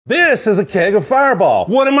This is a keg of Fireball.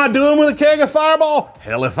 What am I doing with a keg of Fireball?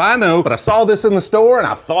 Hell if I know, but I saw this in the store and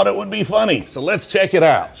I thought it would be funny. So let's check it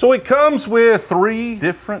out. So it comes with 3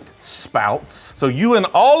 different spouts. So you and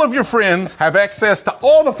all of your friends have access to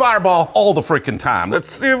all the Fireball all the freaking time.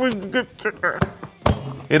 Let's see if we can get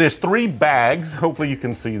It is 3 bags. Hopefully you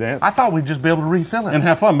can see that. I thought we'd just be able to refill it and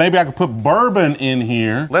have fun. Maybe I could put bourbon in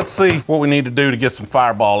here. Let's see what we need to do to get some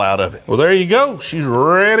Fireball out of it. Well, there you go. She's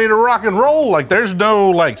ready to rock and roll. Like there's no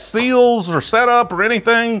like seals or setup or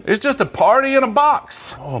anything. It's just a party in a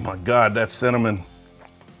box. Oh my God, that cinnamon.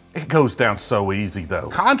 It goes down so easy though.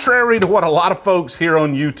 Contrary to what a lot of folks here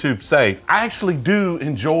on YouTube say, I actually do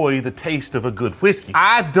enjoy the taste of a good whiskey.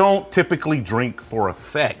 I don't typically drink for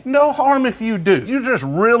effect. No harm if you do. You're just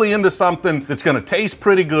really into something that's gonna taste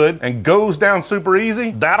pretty good and goes down super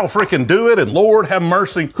easy, that'll freaking do it, and Lord have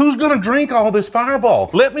mercy, who's gonna drink all this Fireball?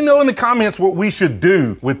 Let me know in the comments what we should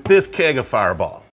do with this keg of Fireball.